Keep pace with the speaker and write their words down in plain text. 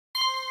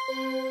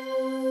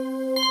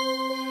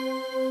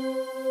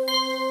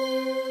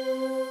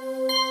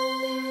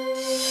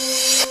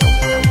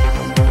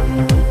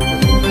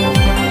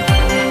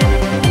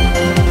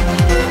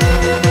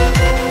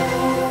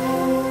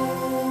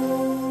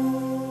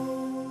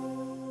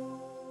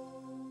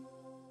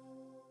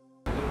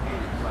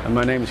And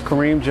my name is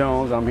Kerream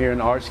Jones. I'm here in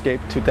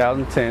Artscape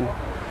 2010.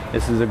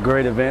 This is a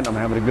great event. I'm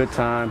having a good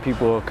time.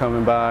 People are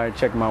coming by,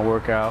 checking my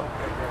work out.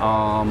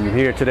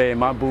 Here today in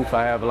my booth,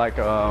 I have like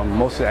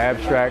mostly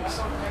abstracts,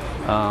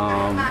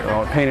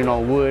 painted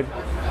on wood.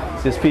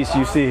 This piece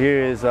you see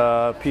here is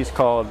a piece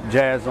called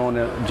Jazz on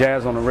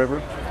the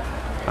River.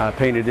 I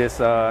painted this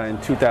in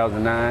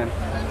 2009,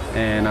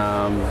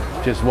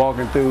 and just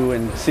walking through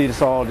and see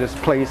this all this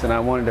place, and I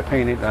wanted to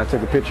paint it. I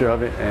took a picture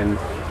of it and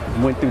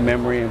went through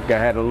memory, and I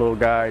had a little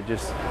guy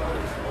just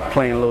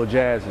playing a little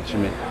jazz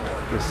instrument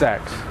with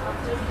sax.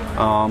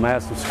 I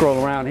have some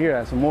scroll around here. I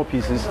have some more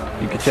pieces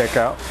you can check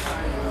out.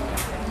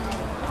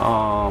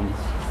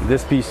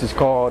 This piece is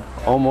called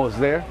Almost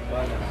There.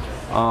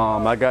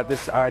 I got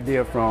this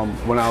idea from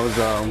when I was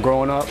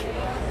growing up.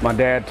 My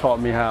dad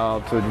taught me how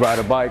to ride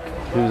a bike.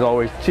 He was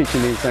always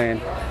teaching me, saying,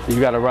 you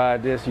got to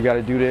ride this, you got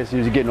to do this. He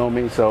was getting on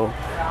me, so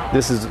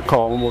this is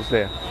called Almost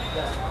There.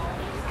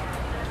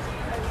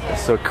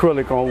 It's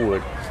acrylic on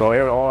wood. So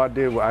all I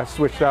did was I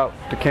switched out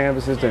the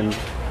canvases and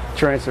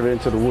transferred it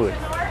into the wood.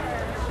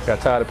 Got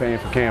tired of paying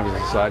for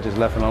canvases, so I just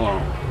left it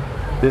alone.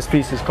 This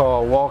piece is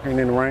called Walking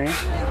in the Rain.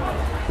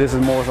 This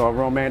is more of a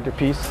romantic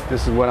piece.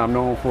 This is what I'm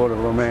known for, the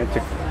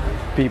romantic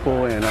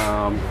people, and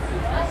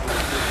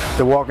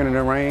the walking in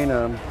the rain.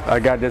 I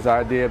got this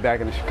idea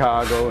back in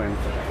Chicago and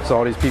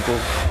saw these people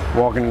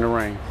walking in the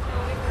rain.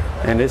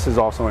 And this is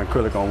also an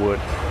acrylic on wood.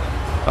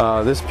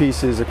 This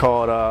piece is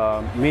called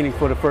Meaning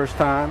for the First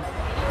Time.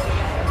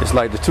 It's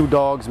like the two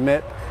dogs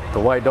met, the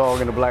white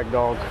dog and the black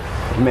dog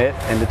met,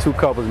 and the two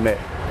couples met.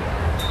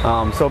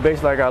 So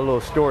basically I got a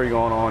little story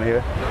going on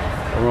here,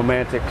 a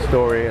romantic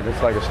story, and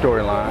it's like a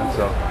storyline.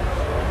 So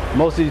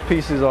most of these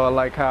pieces are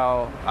like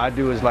how I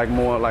do is like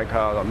more like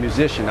how a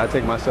musician. I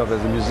take myself as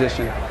a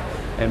musician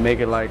and make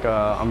it like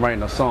I'm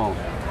writing a song.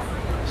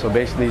 So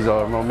basically these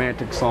are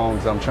romantic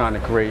songs I'm trying to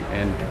create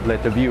and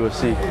let the viewer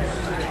see.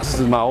 This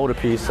is my older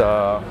piece.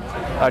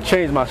 I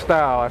changed my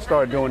style. I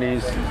started doing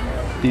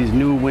these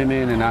new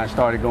women, and I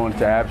started going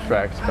to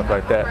abstract, stuff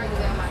like that.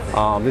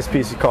 This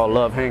piece is called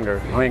Love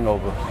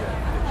Hangover.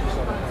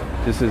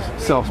 This is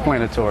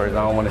self-explanatory. I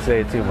don't want to say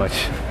it too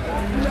much.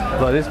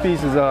 But this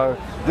piece is a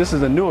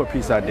newer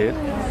piece I did.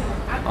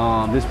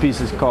 This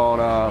piece is called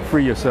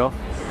Free Yourself.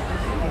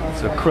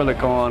 It's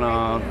acrylic on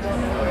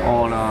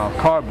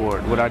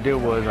cardboard. What I did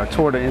was I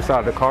tore the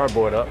inside of the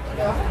cardboard up,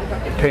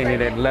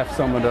 painted it, left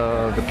some of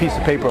the piece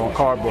of paper on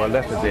cardboard,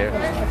 left it there.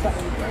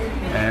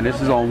 And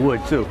this is on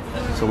wood too.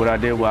 So what I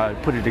did was I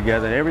put it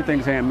together.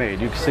 Everything's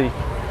handmade. You can see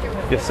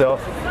yourself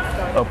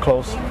up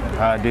close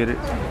how I did it.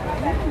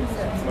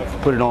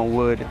 Put it on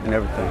wood and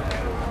everything.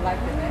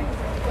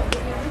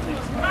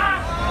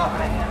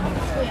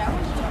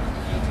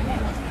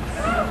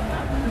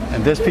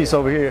 And this piece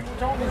over here,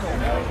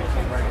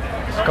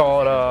 it's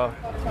called,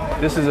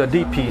 this is a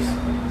deep piece.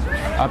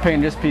 I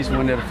painted this piece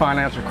when the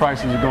financial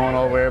crisis was going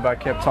over. Everybody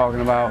kept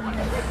talking about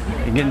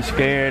getting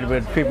scared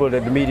with people,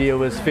 that the media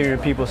was fearing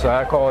people, so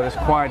I call this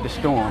Quiet the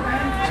Storm.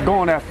 It's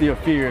going after your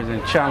fears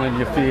and challenge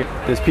your fear.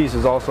 This piece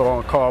is also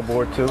on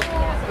cardboard too,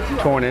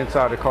 torn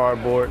inside the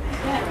cardboard.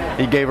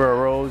 He gave her a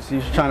rose. He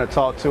was trying to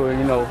talk to her,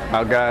 you know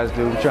how guys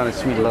do, trying to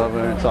sweet love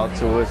her and talk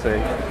to her,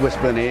 say,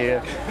 whisper in the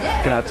ear,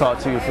 can I talk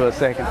to you for a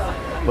second?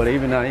 But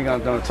even though he's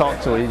not going to talk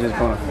to her, he's just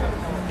going to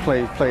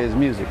play his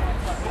music.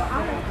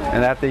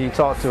 And after he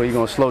talked to her, he's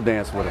going to slow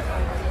dance with her.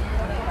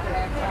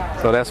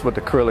 So that's what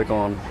the acrylic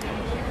on,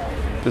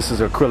 this is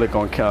acrylic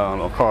on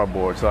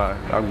cardboard, so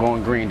I'm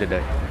going green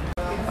today.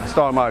 I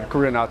started my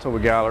career in October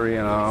Gallery,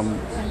 and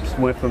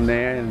went from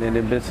there, and then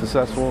it's been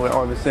successful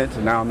ever since,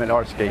 and now I'm at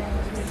Artscape.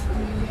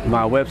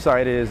 My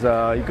website is,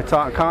 you can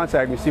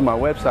contact me, see my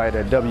website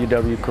at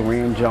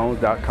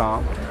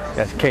www.kerreamjones.com.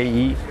 That's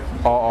Kerream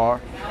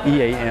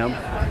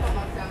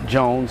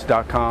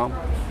Jones.com.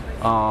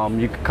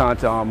 You can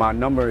contact, my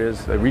number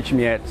is, reach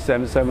me at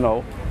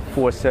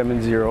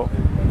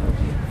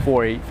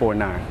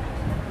 770-470-4849.